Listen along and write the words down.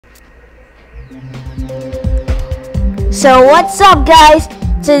So what's up, guys?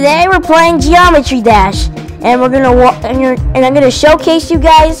 Today we're playing Geometry Dash, and we're gonna and I'm gonna showcase you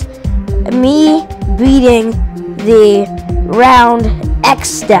guys me beating the round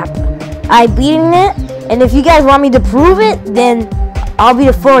Xstep. I beating it, and if you guys want me to prove it, then I'll beat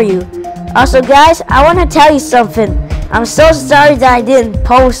it for you. Also, guys, I want to tell you something. I'm so sorry that I didn't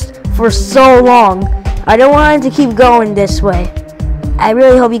post for so long. I don't want it to keep going this way. I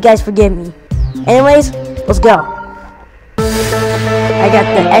really hope you guys forgive me. Anyways, let's go. I got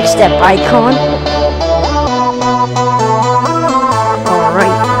the Xstep icon.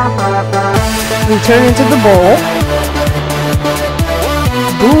 Alright. We turn into the bowl.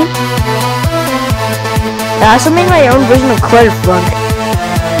 Boom. I also made my own version of Clutterflunk.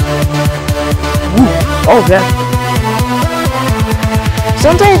 Oh god.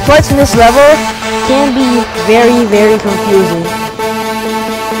 Sometimes parts in this level can be very, very confusing.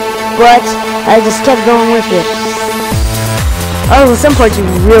 But I just kept going with it. Oh, some parts you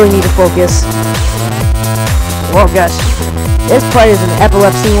really need to focus. Oh gosh. This part is an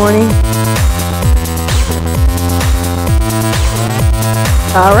epilepsy warning.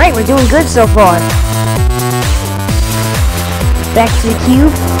 Alright, we're doing good so far. Back to the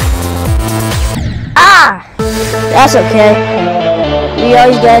cube. Ah! That's okay. We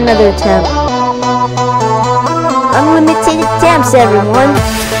always got another attempt. Unlimited attempts, everyone.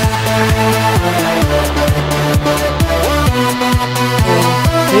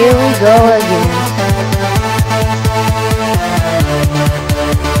 Here we go again.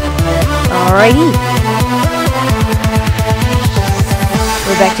 Alrighty.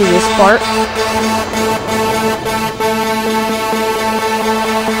 We're back to this part.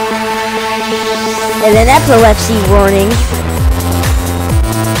 And an epilepsy warning.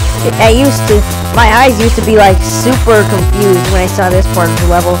 My eyes used to be like super confused when I saw this part of the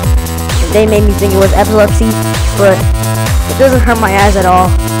level. They made me think it was epilepsy, but it doesn't hurt my eyes at all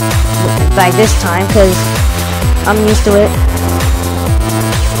by this time, because I'm used to it.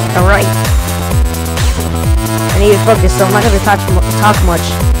 Alright. I need to focus, so I'm not going to talk much.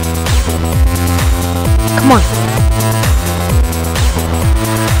 Come on.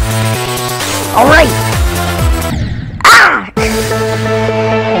 Alright. Ah!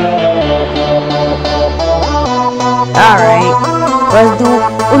 Alright. Let's do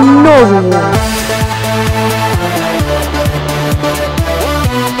another one.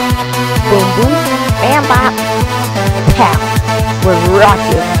 Boom, boom, bam, bop, pow. We're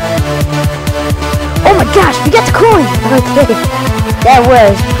rocking. Oh my gosh, we got the coin! Okay, that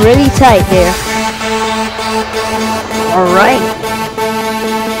was pretty tight there. Alright.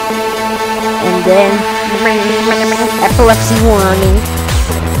 And then, epilepsy warning.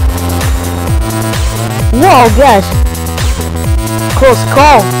 Whoa, gosh. Close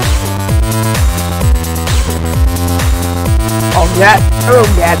call. Oh god, oh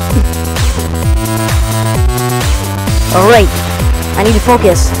god. Alright, I need to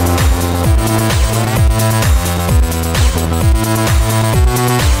focus.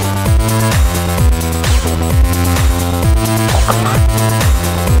 Oh, come on.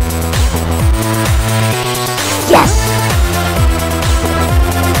 Yes!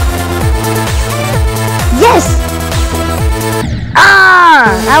 Yes!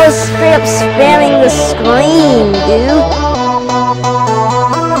 Ah! I was straight up spamming the screen, dude.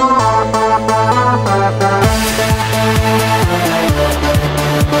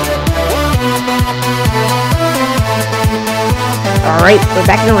 Alright, we're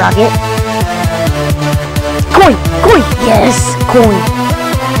back in the rocket. Coin! Coin! Yes! Coin!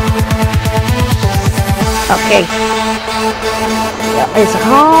 Okay. It's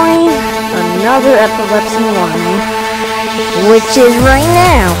calling another epilepsy warning, which is right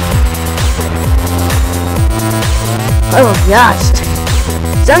now. Oh gosh.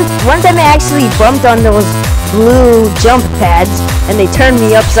 One time I actually bumped on those blue jump pads, and they turned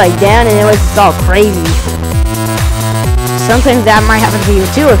me upside down, and it was just all crazy. Sometimes that might happen to you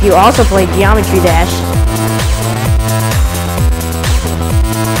too if you also play Geometry Dash.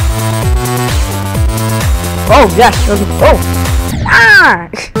 Oh gosh, oh!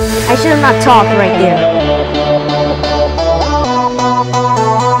 Ah! I should have not talked right there.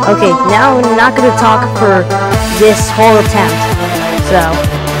 Okay, now I'm not gonna talk for this whole attempt. So,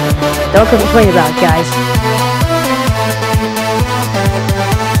 don't complain about it, guys.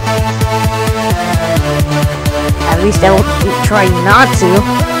 At least I will try not to.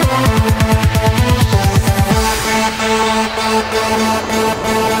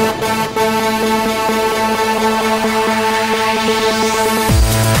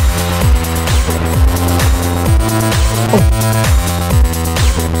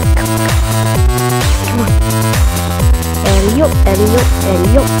 Come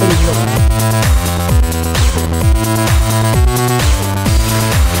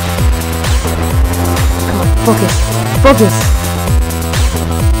on, focus. Focus.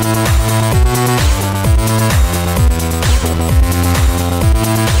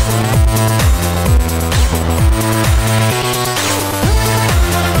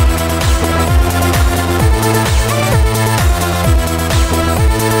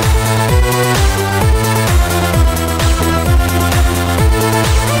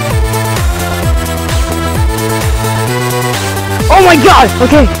 Oh my god!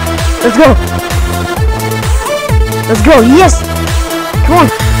 Okay, let's go. Let's go. Yes! Come on.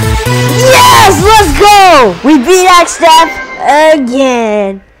 Yes! Let's go! We beat Xstep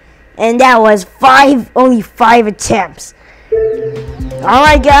again. And that was only 5 attempts.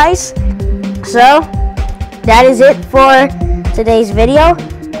 Alright guys. So, that is it for today's video.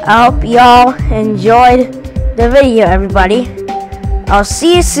 I hope y'all enjoyed the video, everybody. I'll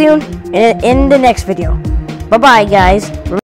see you soon in the next video. Bye-bye, guys.